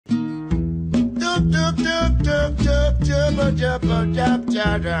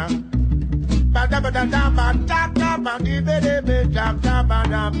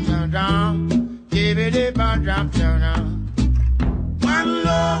One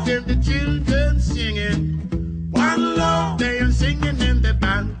love and the children singing. One love they are singing in the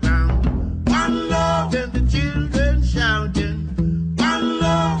background. One love and the children shouting. One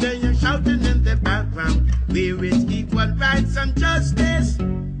love they are shouting in the background. Where is equal rights and justice?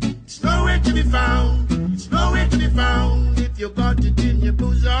 It's nowhere to be found. It's nowhere to be found. If you got it in your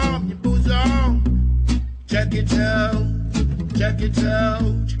bosom, your bosom. Check it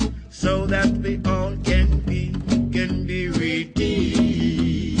out, so that we all can be redeemed.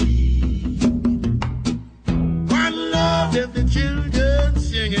 One love if the children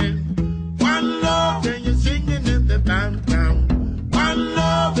singing. One love when you're singing in the background. One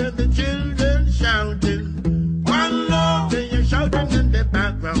love if the children shouting. One love when you're shouting in the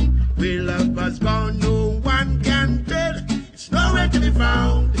background. We love us gone, no one can tell. It's nowhere to be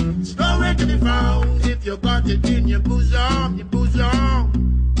found. It's nowhere to be found. If you got it in your bosom, your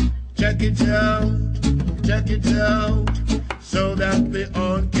bosom. Check it out, so that we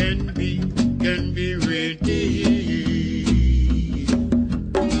all can be ready.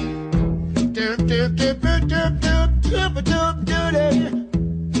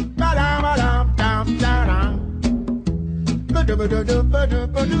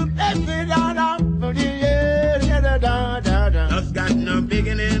 Love's got no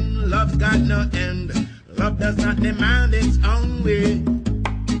beginning, love's got no end. Love does not demand its own way.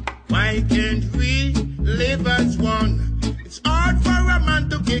 Why can't we live as one? It's hard for a man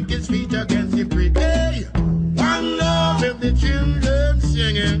to kick his feet against the brick.